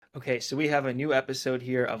Okay, so we have a new episode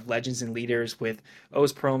here of Legends and Leaders with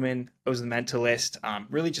Oz Pearlman, Oz the Mentalist.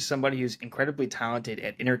 Really, just somebody who's incredibly talented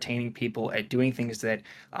at entertaining people, at doing things that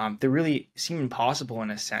that really seem impossible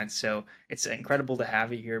in a sense. So it's incredible to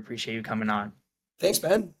have you here. Appreciate you coming on. Thanks,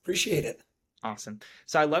 Ben. Appreciate it. Awesome.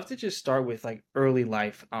 So I'd love to just start with like early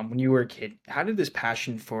life. When you were a kid, how did this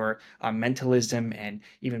passion for mentalism and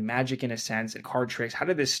even magic in a sense and card tricks, how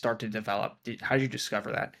did this start to develop? How did you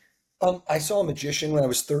discover that? I saw a magician when I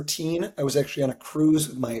was 13. I was actually on a cruise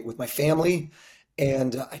with my family,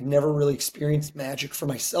 and I never really experienced magic for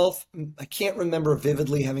myself. I can't remember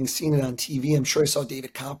vividly having seen it on TV. I'm sure I saw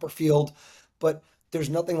David Copperfield, but there's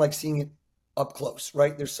nothing like seeing it up close,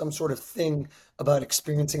 right? There's some sort of thing about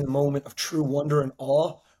experiencing a moment of true wonder and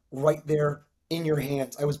awe right there in your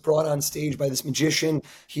hands. I was brought on stage by this magician.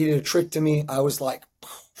 He did a trick to me. I was like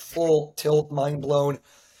full tilt, mind blown.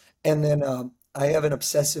 And then I have an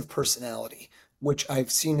obsessive personality, which I've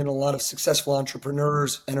seen in a lot of successful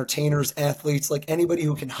entrepreneurs, entertainers, athletes, like anybody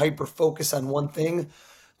who can hyper focus on one thing,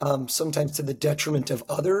 sometimes to the detriment of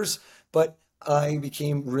others. But I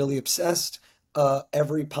became really obsessed.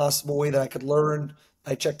 Every possible way that I could learn.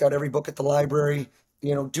 I checked out every book at the library,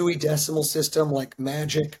 Dewey Decimal System, like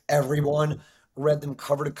magic, everyone, read them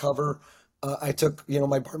cover to cover. I took,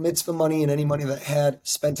 my bar mitzvah money and any money that I had,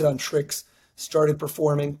 spent it on tricks, started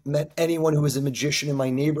performing, met anyone who was a magician in my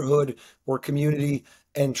neighborhood or community,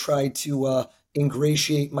 and tried to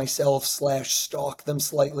ingratiate myself slash stalk them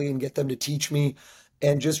slightly and get them to teach me,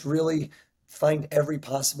 and just really find every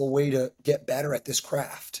possible way to get better at this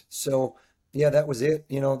craft. So yeah, that was it.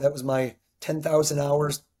 That was my 10,000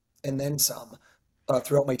 hours and then some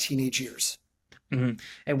throughout my teenage years. Hmm.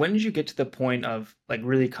 And when did you get to the point of like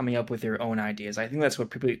really coming up with your own ideas? I think that's what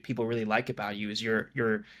people really like about you is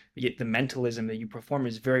the mentalism that you perform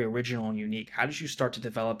is very original and unique. How did you start to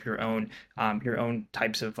develop your own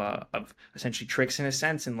types of essentially tricks in a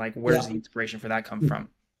sense, and like where does Yeah. the inspiration for that come from?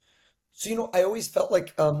 So, I always felt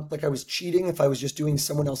like I was cheating if I was just doing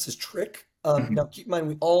someone else's trick. Hmm. Now, keep in mind,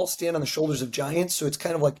 we all stand on the shoulders of giants, so it's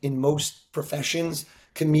kind of like in most professions,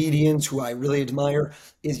 comedians who I really admire,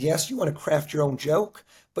 is yes, you want to craft your own joke,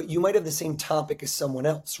 but you might have the same topic as someone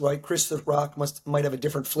else, right? Chris the Rock might have a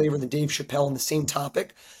different flavor than Dave Chappelle on the same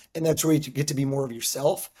topic, and that's where you get to be more of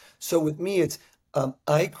yourself. So with me, it's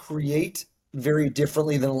I create very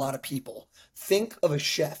differently than a lot of people. Think of a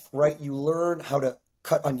chef, right? You learn how to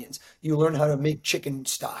cut onions. You learn how to make chicken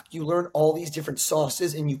stock. You learn all these different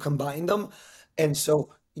sauces and you combine them. And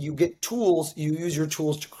so you get tools, you use your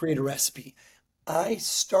tools to create a recipe. I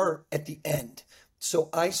start at the end. So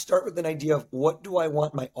I start with an idea of what do I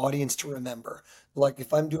want my audience to remember? Like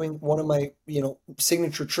if I'm doing one of my,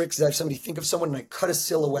 signature tricks is I have somebody think of someone and I cut a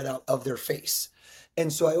silhouette out of their face.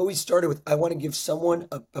 And so I always started with I want to give someone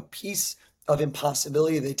a piece of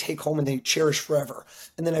impossibility they take home and they cherish forever.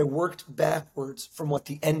 And then I worked backwards from what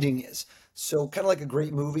the ending is. So kind of like a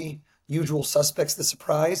great movie, Usual Suspects, The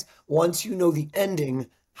Surprise. Once you know the ending,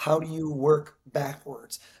 how do you work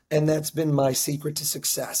backwards? And that's been my secret to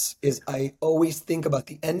success is I always think about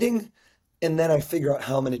the ending and then I figure out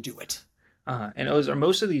how I'm going to do it. And those are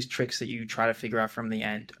most of these tricks that you try to figure out from the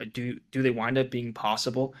end. Do they wind up being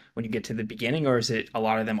possible when you get to the beginning, or is it a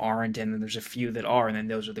lot of them aren't, and then there's a few that are, and then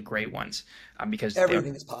those are the great ones because they're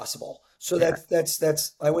Everything is possible. So yeah.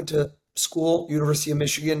 that's I went to school, University of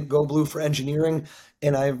Michigan, go blue for engineering,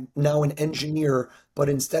 and I'm now an engineer, but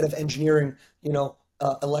instead of engineering,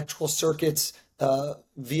 electrical circuits,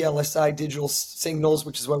 VLSI digital signals,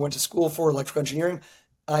 which is what I went to school for, electrical engineering,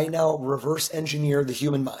 I now reverse engineer the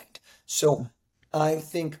human mind. So I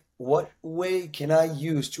think, what way can I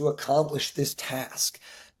use to accomplish this task?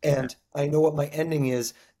 And I know what my ending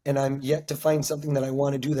is, and I'm yet to find something that I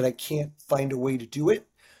want to do that I can't find a way to do it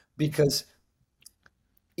because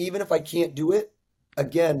even if I can't do it,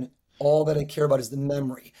 again, all that I care about is the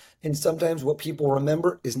memory. And sometimes what people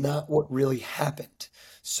remember is not what really happened.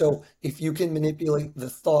 So if you can manipulate the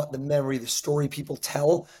thought, the memory, the story people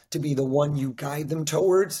tell to be the one you guide them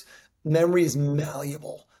towards, memory is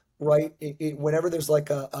malleable, right? Whenever there's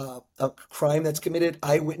like a crime that's committed,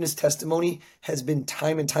 eyewitness testimony has been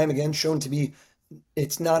time and time again shown to be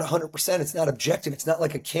it's not 100%, it's not objective, it's not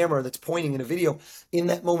like a camera that's pointing in a video. In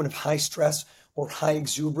that moment of high stress or high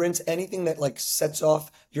exuberance, anything that like sets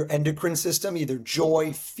off your endocrine system, either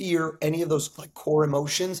joy, fear, any of those like core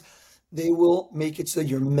emotions, they will make it so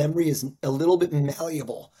your memory is a little bit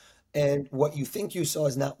malleable. And what you think you saw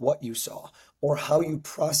is not what you saw, or how you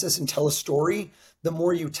process and tell a story. The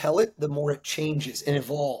more you tell it, the more it changes and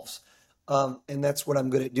evolves. And that's what I'm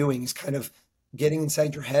good at doing is kind of getting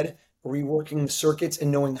inside your head, reworking the circuits,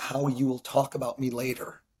 and knowing how you will talk about me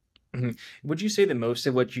later. Mhm. Would you say that most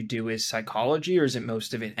of what you do is psychology, or is it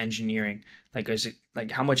most of it engineering? Like, is it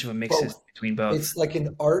like how much of a mix is Both. between both? It's like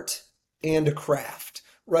an art and a craft,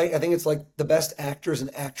 right? I think it's like the best actors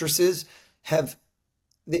and actresses have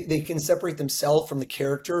they can separate themselves from the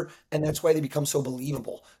character, and that's why they become so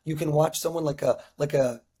believable. You can watch someone like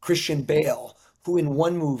a Christian Bale, who in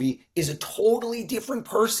one movie is a totally different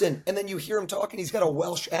person, and then you hear him talking, he's got a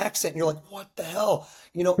Welsh accent, and you're like, what the hell?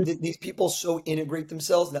 These people so integrate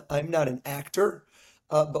themselves. Now, I'm not an actor,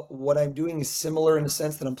 but what I'm doing is similar in the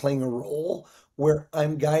sense that I'm playing a role where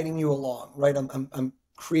I'm guiding you along, right? I'm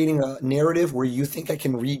creating a narrative where you think I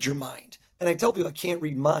can read your mind. And I tell people I can't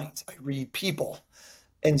read minds, I read people.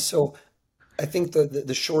 And so I think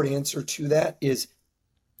the short answer to that is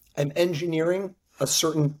I'm engineering a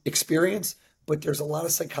certain experience, but there's a lot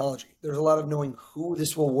of psychology. There's a lot of knowing who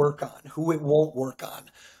this will work on, who it won't work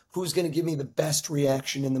on, who's going to give me the best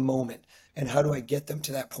reaction in the moment, and how do I get them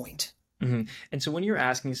to that point. Hmm. And so when you're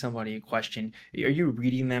asking somebody a question, are you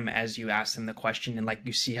reading them as you ask them the question and like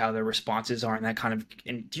you see how their responses are and that kind of,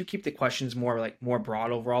 and do you keep the questions more like more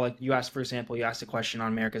broad overall? Like you ask, for example, you asked a question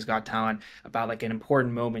on America's Got Talent about like an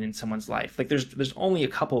important moment in someone's life. Like there's only a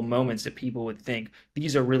couple of moments that people would think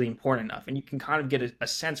these are really important enough. And you can kind of get a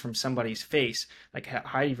sense from somebody's face. Like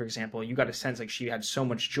Heidi, for example, you got a sense like she had so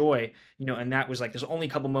much joy, and that was like there's only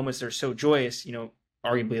a couple moments that are so joyous,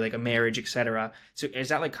 arguably like a marriage, etc. So is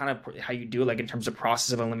that like kind of how you do it, like in terms of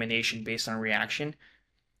process of elimination based on reaction?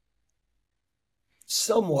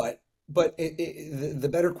 Somewhat, but the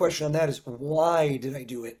better question on that is why did I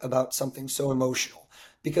do it about something so emotional?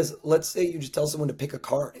 Because let's say you just tell someone to pick a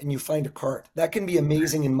card and you find a card. That can be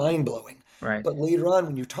amazing and mind blowing. Right. But later on,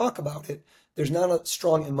 when you talk about it, there's not a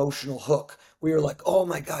strong emotional hook where you're like, oh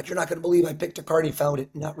my God, you're not going to believe I picked a card and you found it.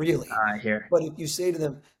 Not really. I hear. But if you say to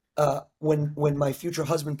them, when my future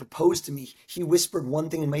husband proposed to me, he whispered one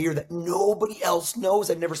thing in my ear that nobody else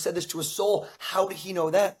knows. I've never said this to a soul. How did he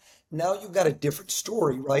know that? Now you've got a different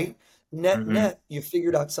story, right? Net, Hmm. net, you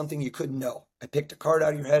figured out something you couldn't know. I picked a card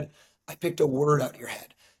out of your head. I picked a word out of your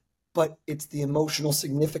head. But it's the emotional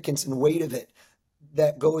significance and weight of it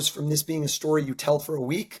that goes from this being a story you tell for a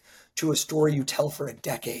week to a story you tell for a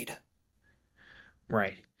decade.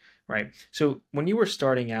 Right. Right. So when you were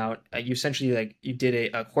starting out, you essentially like you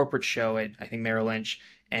did a corporate show at I think Merrill Lynch,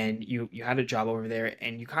 and you had a job over there,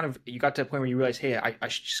 and you got to a point where you realized, hey, I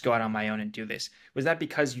should just go out on my own and do this. Was that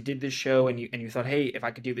because you did this show and you thought, hey, if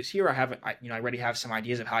I could do this here, I already have some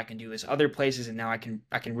ideas of how I can do this other places, and now I can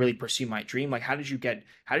really pursue my dream. Like how did you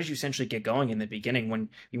essentially get going in the beginning when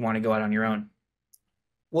you want to go out on your own?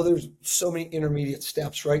 Well, there's so many intermediate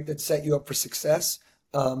steps, right, that set you up for success.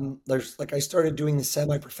 There's like I started doing this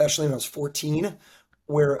semi-professionally when I was 14,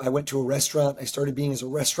 where I went to a restaurant. I started being as a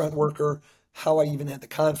restaurant worker. How I even had the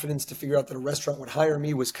confidence to figure out that a restaurant would hire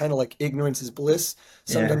me was kind of like ignorance is bliss.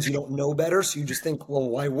 Yeah. Sometimes you don't know better, so you just think, well,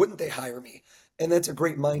 why wouldn't they hire me? And that's a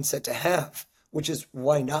great mindset to have, which is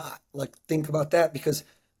why not? Like think about that because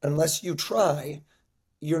unless you try,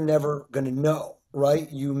 you're never going to know,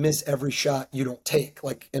 right? You miss every shot you don't take,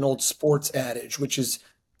 like an old sports adage, which is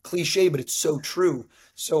cliche, but it's so true.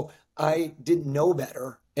 So I didn't know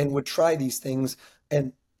better and would try these things.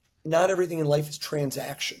 And not everything in life is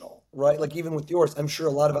transactional, right? Like even with yours, I'm sure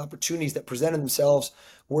a lot of opportunities that presented themselves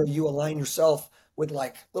where you align yourself with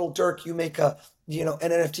like little Dirk, you make an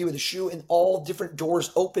NFT with a shoe and all different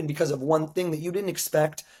doors open because of one thing that you didn't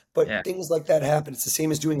expect. But Yeah. things like that happen. It's the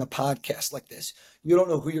same as doing a podcast like this. You don't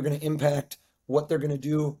know who you're going to impact, what they're going to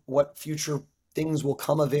do, what future things will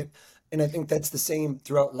come of it. And I think that's the same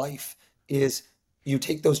throughout life is you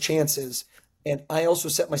take those chances. And I also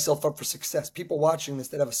set myself up for success. People watching this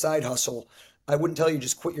that have a side hustle, I wouldn't tell you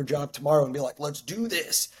just quit your job tomorrow and be like, let's do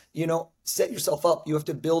this. Set yourself up. You have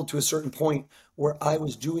to build to a certain point where I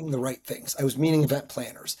was doing the right things. I was meeting event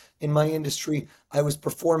planners. In my industry, I was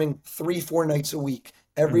performing 3, 4 nights a week.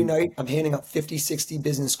 Every Mhm. night, I'm handing out 50, 60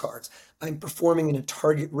 business cards. I'm performing in a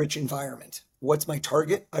target rich environment. What's my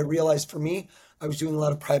target? I realized for me, I was doing a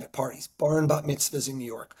lot of private parties, bar and bat mitzvahs in New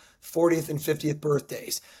York, 40th and 50th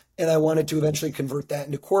birthdays. And I wanted to eventually convert that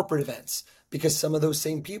into corporate events because some of those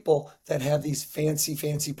same people that have these fancy,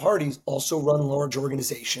 fancy parties also run large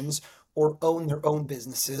organizations or own their own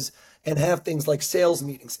businesses and have things like sales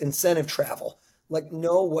meetings, incentive travel. Like,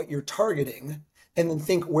 know what you're targeting and then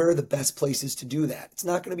think where are the best places to do that. It's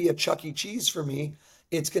not going to be a Chuck E. Cheese for me.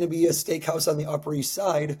 It's going to be a steakhouse on the Upper East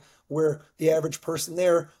Side where the average person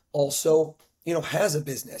there also, has a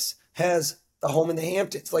business, has a home in the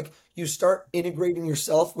Hamptons. Like you start integrating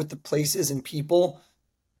yourself with the places and people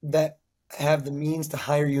that have the means to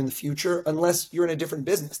hire you in the future, unless you're in a different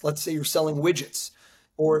business. Let's say you're selling widgets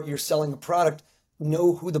or you're selling a product.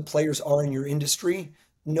 know who the players are in your industry,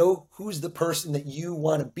 know who's the person that you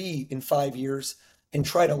want to be in 5 years, and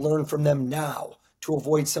try to learn from them now to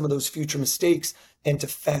avoid some of those future mistakes and to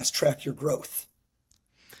fast track your growth.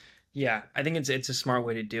 Yeah, I think it's a smart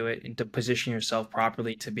way to do it and to position yourself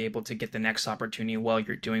properly to be able to get the next opportunity while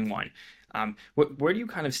you're doing one. Where do you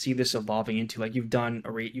kind of see this evolving into? Like you've done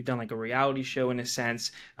like a reality show in a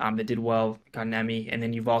sense that did well, got an Emmy, and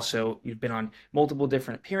then you've been on multiple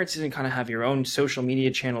different appearances and kind of have your own social media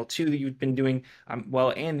channel too that you've been doing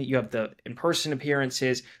well, and you have the in-person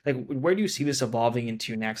appearances. Like where do you see this evolving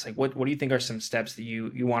into next? Like what do you think are some steps that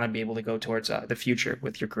you want to be able to go towards the future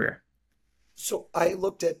with your career? So I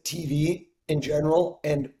looked at TV in general,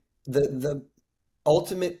 and the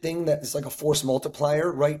ultimate thing that is like a force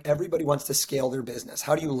multiplier, right? Everybody wants to scale their business.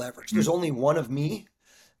 How do you leverage? There's Mhm. only one of me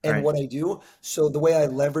and Right. what I do. So the way I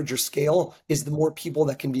leverage or scale is the more people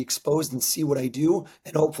that can be exposed and see what I do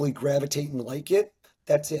and hopefully gravitate and like it.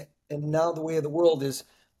 That's it. And now the way of the world is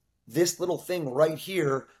this little thing right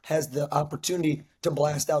here has the opportunity to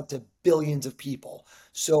blast out to billions of people.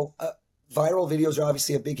 So viral videos are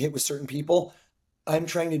obviously a big hit with certain people. I'm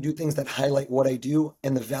trying to do things that highlight what I do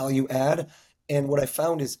and the value add. And what I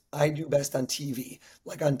found is I do best on TV.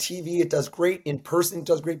 Like on TV, it does great. In person, it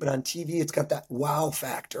does great. But on TV, it's got that wow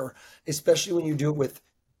factor, especially when you do it with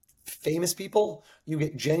famous people. You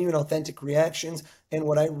get genuine, authentic reactions. And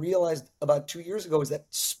what I realized about 2 years ago is that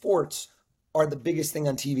sports are the biggest thing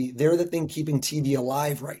on TV. They're the thing keeping TV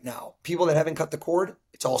alive right now. People that haven't cut the cord,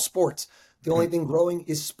 it's all sports. The only Mhm. thing growing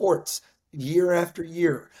is sports year after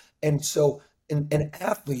year. And so, and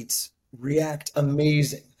athletes react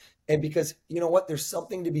amazing. And because you know what, there's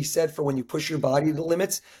something to be said for when you push your body to the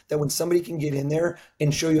limits, that when somebody can get in there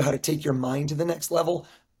and show you how to take your mind to the next level,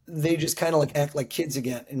 they just kind of like act like kids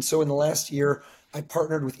again. And so in the last year, I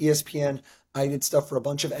partnered with ESPN. I did stuff for a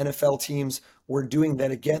bunch of NFL teams. We're doing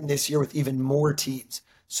that again this year with even more teams.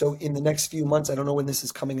 So in the next few months, I don't know when this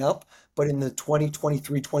is coming up, but in the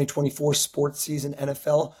 2023-2024 sports season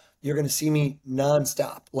NFL, you're going to see me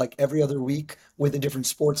nonstop, like every other week with a different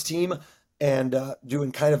sports team and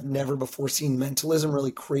doing kind of never before seen mentalism,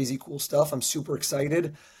 really crazy cool stuff. I'm super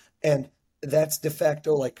excited. And that's de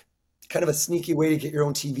facto like kind of a sneaky way to get your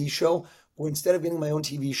own TV show, where instead of getting my own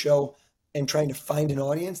TV show and trying to find an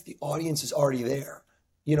audience, the audience is already there.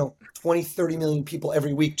 20, 30 million people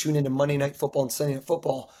every week tune into Monday Night Football and Sunday Night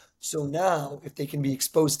Football. So now, if they can be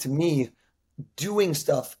exposed to me doing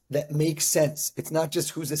stuff that makes sense, it's not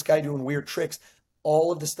just who's this guy doing weird tricks.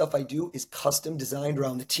 All of the stuff I do is custom designed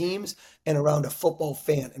around the teams and around a football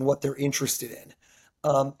fan and what they're interested in.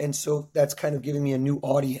 And so that's kind of giving me a new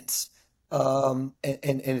audience. And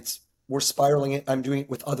it's we're spiraling it. I'm doing it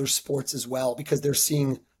with other sports as well because they're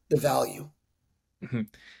seeing the value. Mhm.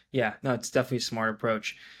 Yeah, no, it's definitely a smart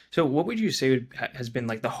approach. So, what would you say has been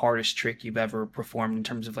like the hardest trick you've ever performed in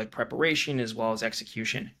terms of like preparation as well as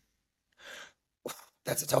execution?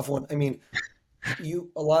 That's a tough one. I mean,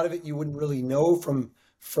 you a lot of it you wouldn't really know from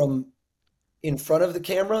in front of the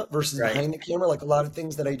camera versus Right. behind the camera. Like a lot of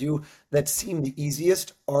things that I do that seem the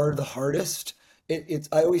easiest are the hardest. It's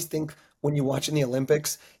I always think when you watch in the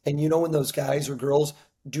Olympics and when those guys or girls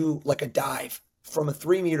do like a dive from a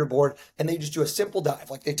 3 meter board and they just do a simple dive,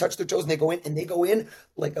 like they touch their toes and they go in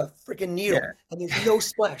like a freaking needle Yeah. and there's no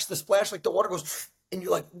splash. The splash, like the water goes and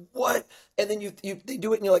you're like, what? And then you they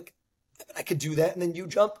do it and you're like, I could do that. And then you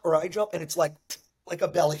jump or I jump and it's like a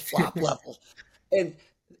belly flop level. And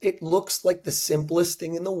it looks like the simplest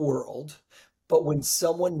thing in the world, but when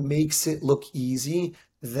someone makes it look easy,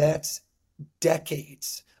 that's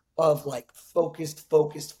decades of like focused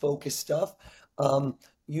stuff.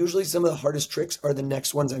 Usually some of the hardest tricks are the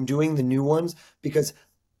next ones I'm doing, the new ones, because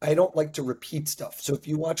I don't like to repeat stuff. So if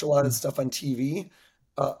you watch a lot of stuff on TV,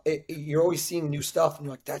 you're always seeing new stuff and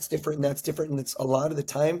you're like, that's different and that's different. And it's a lot of the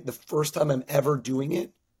time, the first time I'm ever doing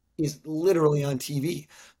it is literally on TV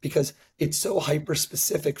because it's so hyper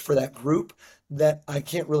specific for that group that I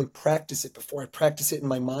can't really practice it before. I practice it in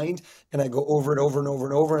my mind and I go over and over and over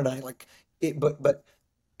and over and I like it. But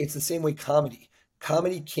it's the same way comedy.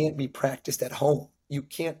 Comedy can't be practiced at home. You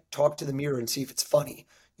can't talk to the mirror and see if it's funny.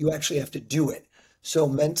 You actually have to do it. So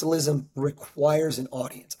mentalism requires an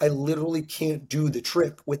audience. I literally can't do the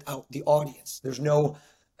trick without the audience.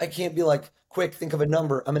 I can't be like, quick, think of a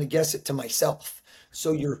number. I'm going to guess it to myself.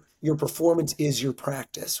 So your performance is your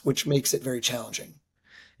practice, which makes it very challenging.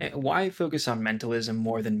 Why focus on mentalism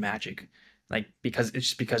more than magic? like because it's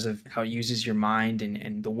just because of how it uses your mind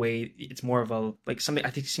and the way it's more of a like something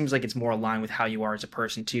I think it seems like it's more aligned with how you are as a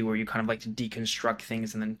person too, where you kind of like to deconstruct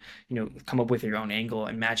things and then come up with your own angle.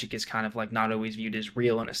 And magic is kind of like not always viewed as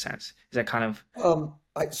real in a sense. Is that kind of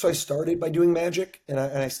So I started by doing magic, and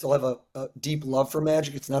I still have a deep love for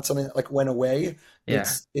magic. It's not something that like went away.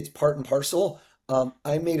 yeah It's part and parcel.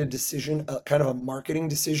 I made a decision, kind of a marketing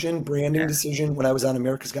decision, branding yeah decision when I was on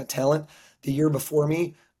America's Got Talent the year before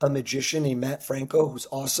me. A magician named Matt Franco, who's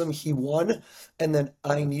awesome. He won, and then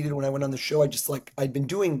I needed when I went on the show. I just like I'd been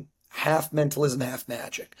doing half mentalism, half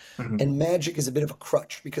magic, hmm and magic is a bit of a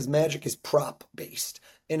crutch because magic is prop based.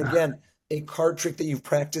 And again, a card trick that you've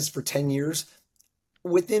practiced for 10 years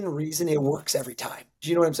within reason, it works every time. Do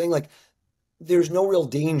you know what I'm saying? Like, there's no real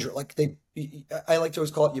danger. Like I like to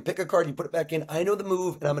always call it, you pick a card, you put it back in. I know the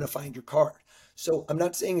move, and I'm going to find your card. So I'm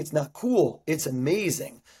not saying it's not cool. It's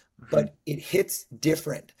amazing, hmm but it hits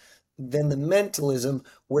different than the mentalism,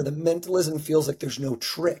 where the mentalism feels like there's no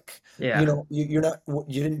trick. You yeah know, you're not,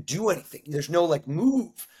 you didn't do anything. There's no like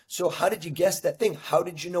move. So how did you guess that thing? How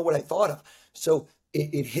did you know what I thought of? So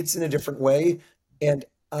it hits in a different way. And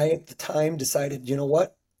I, at the time, decided, you know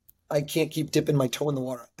what? I can't keep dipping my toe in the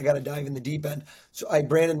water. I got to dive in the deep end. So I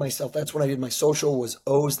branded myself. That's when I did my social was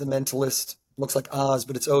O's the Mentalist. Looks like Oz,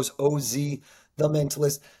 but it's OZ the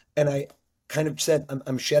Mentalist. And I kind of said,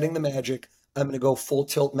 I'm shedding the magic. I'm going to go full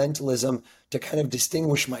tilt mentalism to kind of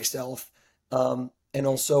distinguish myself. And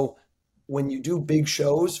also, when you do big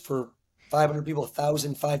shows for 500 people,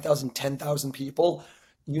 1,000, 5,000, 10,000 people,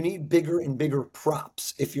 you need bigger and bigger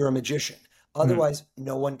props if you're a magician. hmm Otherwise,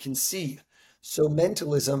 no one can see. So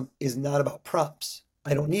mentalism is not about props.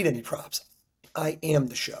 I don't need any props. I am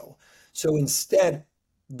the show. So instead,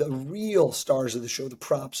 the real stars of the show, the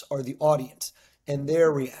props, are the audience and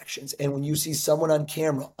their reactions. And when you see someone on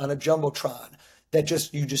camera on a jumbotron that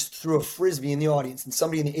just you just threw a frisbee in the audience and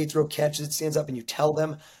somebody in the eighth row catches it, stands up, and you tell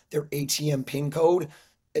them their ATM pin code,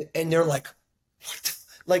 and they're like, what?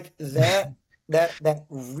 Like that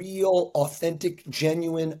real, authentic,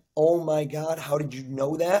 genuine, oh my God, how did you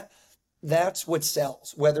know that? That's what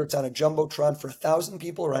sells, whether it's on a jumbotron for 1,000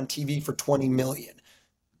 people or on TV for 20 million.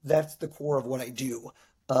 That's the core of what I do.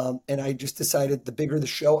 And I just decided the bigger the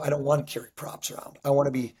show, I don't want to carry props around. I want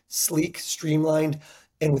to be sleek, streamlined,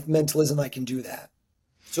 and with mentalism, I can do that.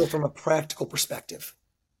 So, from a practical perspective,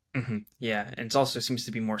 Yeah, and it also seems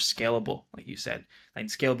to be more scalable, like you said. Like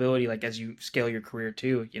scalability, like as you scale your career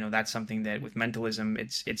too, that's something that with mentalism,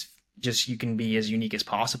 it's just you can be as unique as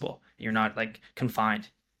possible. You're not like confined.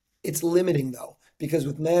 it's limiting though, because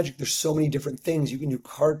with magic, there's so many different things. You can do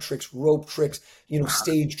card tricks, rope tricks,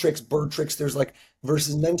 stage tricks, bird tricks. There's like,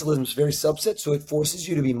 versus mentalism is very subset. So it forces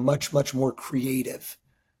you to be much, much more creative.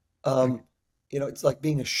 Um, it's like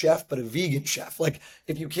being a chef, but a vegan chef. Like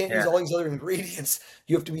if you can't use Yeah. all these other ingredients,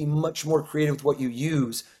 you have to be much more creative with what you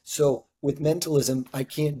use. So with mentalism, I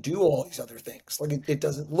can't do all these other things. Like it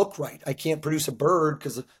doesn't look right. I can't produce a bird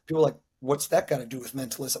because people are like, what's that got to do with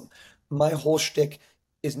mentalism? My whole shtick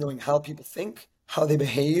is knowing how people think, how they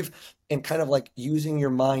behave, and kind of like using your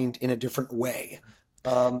mind in a different way.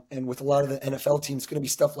 And with a lot of the NFL teams, it's going to be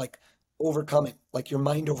stuff like overcoming, like your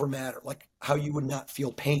mind over matter, like how you would not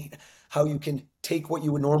feel pain, how you can take what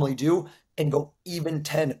you would normally do and go even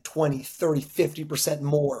 10, 20, 30, 50%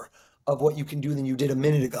 more of what you can do than you did a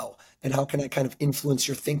minute ago. And how can I kind of influence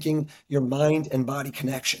your thinking, your mind and body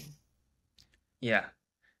connection? Yeah.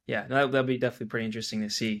 Yeah, that'll be definitely pretty interesting to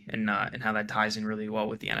see, and how that ties in really well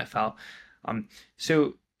with the NFL.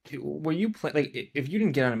 So were you like if you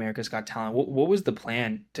didn't get on America's Got Talent, what was the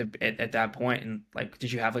plan at that point? And like,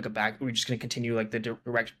 did you have like a back? Were you just gonna continue like the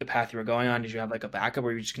path you were going on? Did you have like a backup, or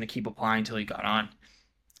were you just gonna keep applying until you got on?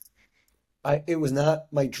 It was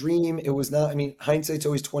not my dream. It was not, I mean, hindsight's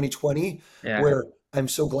always 2020, Yeah, where I'm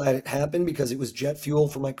so glad it happened because it was jet fuel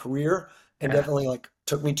for my career and yeah, definitely like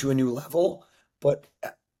took me to a new level. But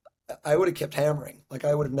I would have kept hammering. Like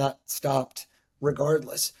I would have not stopped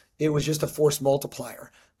regardless. It was just a force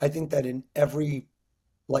multiplier. I think that in every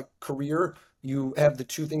like career, you have the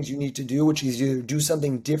two things you need to do, which is either do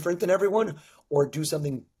something different than everyone or do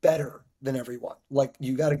something better than everyone. Like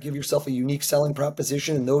you got to give yourself a unique selling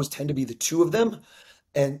proposition, and those tend to be the two of them.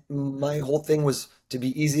 And my whole thing was to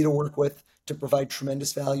be easy to work with, to provide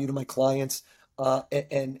tremendous value to my clients,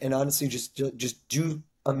 and honestly, just do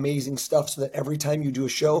amazing stuff so that every time you do a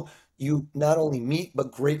show, you not only meet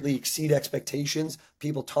but greatly exceed expectations.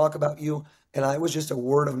 People talk about you, and I was just a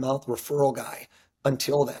word of mouth referral guy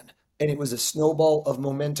until then. And it was a snowball of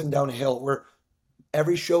momentum down a hill where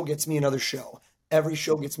every show gets me another show. Every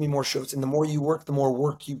show gets me more shows. And the more you work, the more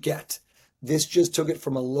work you get. This just took it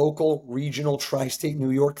from a local, regional, tri state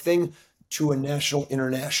New York thing to a national,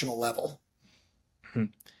 international level. Hmm.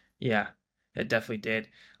 Yeah, it definitely did.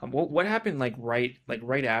 What happened like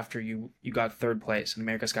right after you got third place in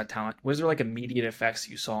America's Got Talent? Was there like immediate effects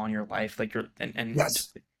you saw on your life, like your and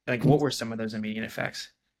Yes. like what were some of those immediate effects?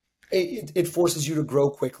 It forces you to grow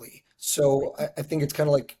quickly. So I think it's kind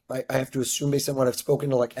of like I have to assume based on what I've spoken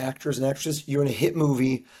to like actors and actresses, you're in a hit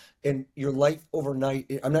movie and your life overnight,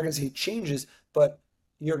 I'm not going to say it changes, but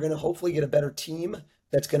you're going to hopefully get a better team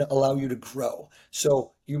that's going to allow you to grow.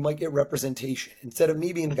 So you might get representation. Instead of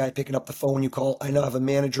me being the guy picking up the phone you call, I now have a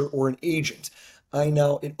manager or an agent.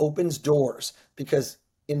 It opens doors because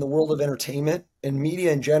in the world of entertainment and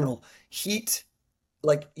media in general, heat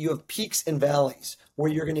like you have peaks and valleys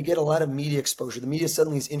where you're going to get a lot of media exposure. The media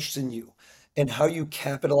suddenly is interested in you and how you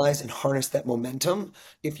capitalize and harness that momentum.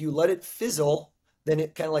 If you let it fizzle, then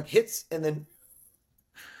it kind of like hits and then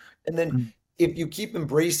Mm. if you keep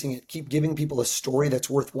embracing it, keep giving people a story that's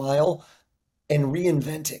worthwhile and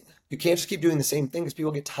reinventing. You can't just keep doing the same thing because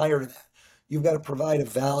people get tired of that. You've got to provide a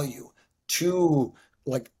value to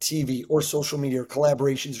like TV or social media or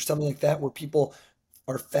collaborations or something like that where people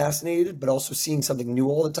are fascinated, but also seeing something new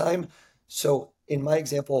all the time. So in my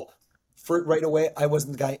example, for right away, I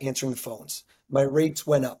wasn't the guy answering the phones. My rates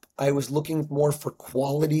went up. I was looking more for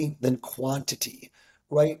quality than quantity,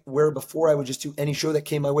 right? Where before I would just do any show that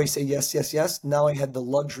came my way, say yes, yes, yes. Now I had the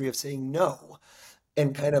luxury of saying no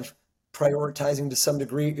and kind of prioritizing to some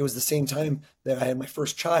degree. It was the same time that I had my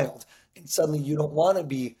first child. And suddenly you don't want to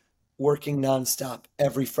be working nonstop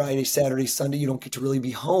every Friday, Saturday, Sunday. You don't get to really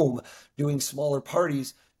be home doing smaller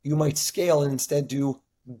parties. You might scale and instead do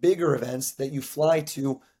bigger events that you fly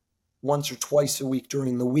to once or twice a week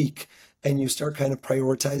during the week. And you start kind of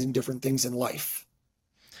prioritizing different things in life.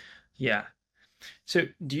 Yeah. So,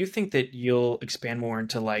 do you think that you'll expand more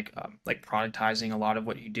into like productizing a lot of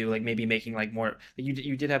what you do, like maybe making like more? You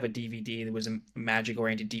did have a DVD that was a magic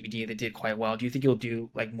oriented DVD that did quite well. Do you think you'll do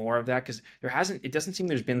like more of that? Because it doesn't seem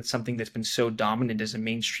there's been something that's been so dominant as a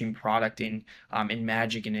mainstream product in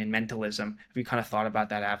magic and in mentalism. Have you kind of thought about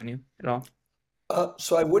that avenue at all?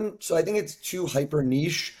 So I wouldn't, so I think it's too hyper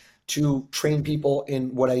niche to train people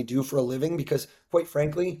in what I do for a living because quite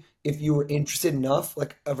frankly, if you were interested enough,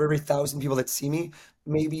 like of every 1,000 people that see me,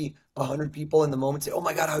 maybe 100 people in the moment say, "Oh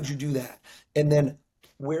my God, how'd you do that?" And then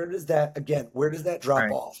where does that drop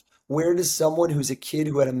Right. off? Where does someone who's a kid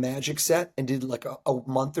who had a magic set and did like a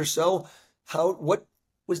month or so, what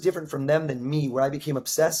was different from them than me, where I became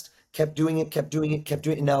obsessed, kept doing it, kept doing it, kept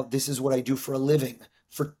doing it, and now this is what I do for a living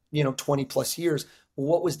for 20 plus years.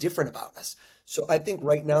 What was different about us? So I think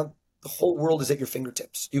right now the whole world is at your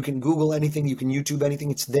fingertips. You can Google anything, you can YouTube anything,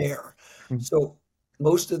 it's there. Mhm. So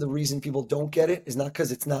most of the reason people don't get it is not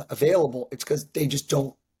because it's not available, it's because they just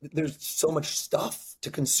don't. There's so much stuff to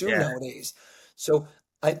consume Yeah. nowadays. So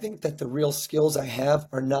I think that the real skills I have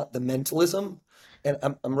are not the mentalism, and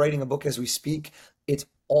I'm writing a book as we speak. It's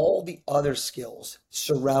all the other skills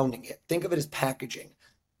surrounding it. Think of it as packaging.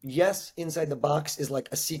 Yes, inside the box is like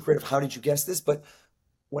a secret of how did you guess this, but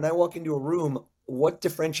when I walk into a room, what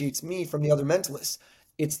differentiates me from the other mentalists?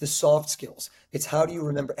 It's the soft skills. It's how do you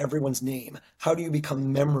remember everyone's name? How do you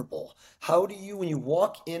become memorable? How do you, when you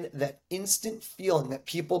walk in, that instant feeling that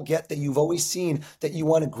people get that you've always seen, that you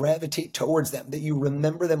want to gravitate towards them, that you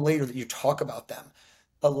remember them later, that you talk about them?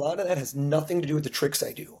 A lot of that has nothing to do with the tricks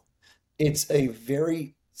I do. It's a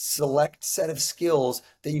very select set of skills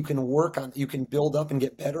that you can work on, that you can build up and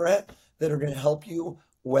get better at, that are going to help you,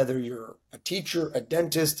 whether you're a teacher, a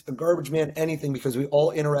dentist, a garbage man, anything, because we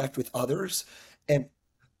all interact with others. And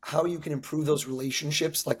how you can improve those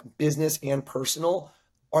relationships, like business and personal,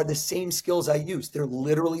 are the same skills I use. They're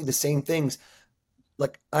literally the same things.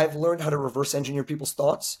 Like I've learned how to reverse engineer people's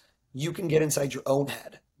thoughts. You can get inside your own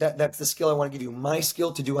head. That's the skill I want to give you. My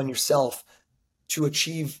skill to do on yourself to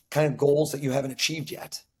achieve kind of goals that you haven't achieved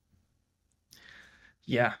yet.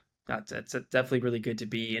 Yeah, that's definitely really good to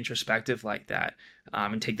be introspective like that,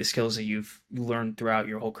 and take the skills that you've learned throughout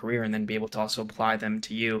your whole career, and then be able to also apply them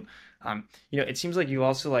to you. It seems like you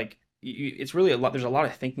also like it's really a lot. There's a lot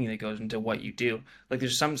of thinking that goes into what you do. Like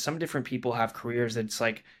there's some different people have careers that's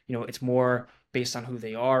like it's more based on who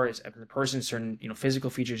they are as a person, certain physical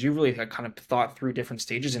features. You really kind of thought through different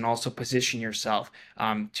stages and also position yourself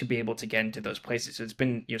to be able to get into those places. So it's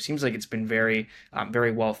been seems like it's been very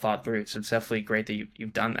well thought through. So it's definitely great that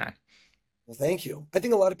you've done that. Well, thank you. I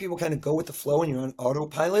think a lot of people kind of go with the flow and you're on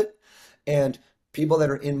autopilot. And people that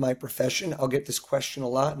are in my profession, I'll get this question a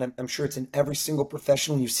lot, and I'm sure it's in every single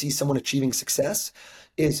profession when you see someone achieving success,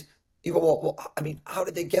 is you go, well, I mean, how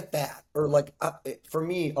did they get that? Or like, for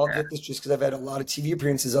me, I'll Yeah. get this just because I've had a lot of TV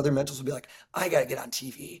appearances. Other mentors will be like, I got to get on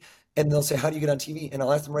TV. And they'll say, how do you get on TV? And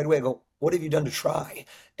I'll ask them right away, I go, what have you done to try?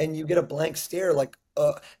 And you get a blank stare like,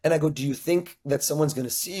 and I go, do you think that someone's going to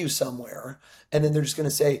see you somewhere? And then they're just going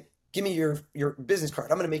to say, give me your business card.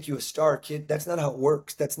 I'm going to make you a star, kid. That's not how it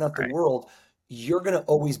works. That's not the Right. world. You're going to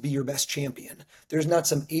always be your best champion. There's not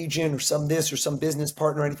some agent or some this or some business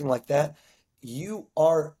partner or anything like that. You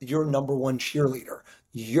are your number one cheerleader.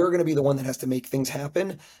 You're going to be the one that has to make things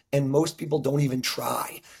happen. And most people don't even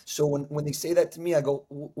try. So when they say that to me, I go,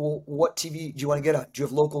 well, what TV do you want to get on? Do you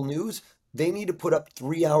have local news? They need to put up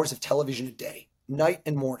 3 hours of television a day, night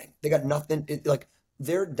and morning. They got nothing. Like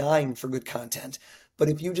they're dying for good content. But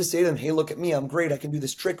if you just say to them, hey, look at me, I'm great. I can do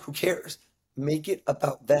this trick. Who cares? Make it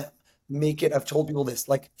about them. Make it, I've told people this,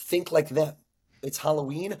 like think like them. It's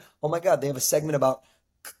Halloween. Oh my God, they have a segment about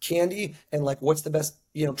candy and like what's the best,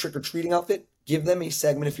 trick or treating outfit. Give them a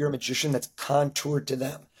segment if you're a magician that's contoured to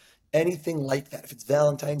them. Anything like that. If it's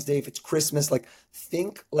Valentine's Day, if it's Christmas, like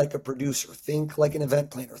think like a producer, think like an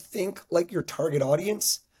event planner, think like your target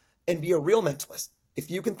audience and be a real mentalist.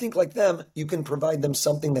 If you can think like them, you can provide them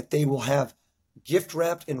something that they will have gift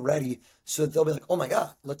wrapped and ready so that they'll be like, oh my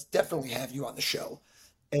God, let's definitely have you on the show.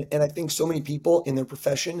 And I think so many people in their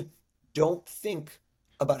profession don't think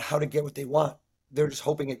about how to get what they want. They're just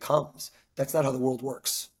hoping it comes. That's not how the world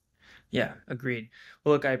works. Yeah, agreed.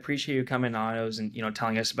 Well, look, I appreciate you coming on, Oz, and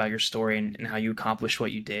telling us about your story and how you accomplished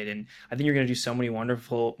what you did. And I think you're going to do so many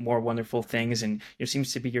more wonderful things. And it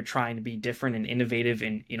seems to be you're trying to be different and innovative,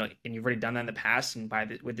 and and you've already done that in the past. And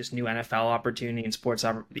with this new NFL opportunity and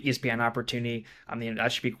the ESPN opportunity,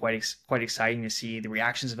 that should be quite exciting to see the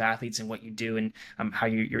reactions of athletes and what you do, and how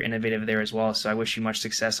you're innovative there as well. So I wish you much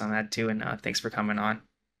success on that too. And thanks for coming on.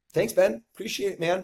 Thanks, Ben. Appreciate it, man.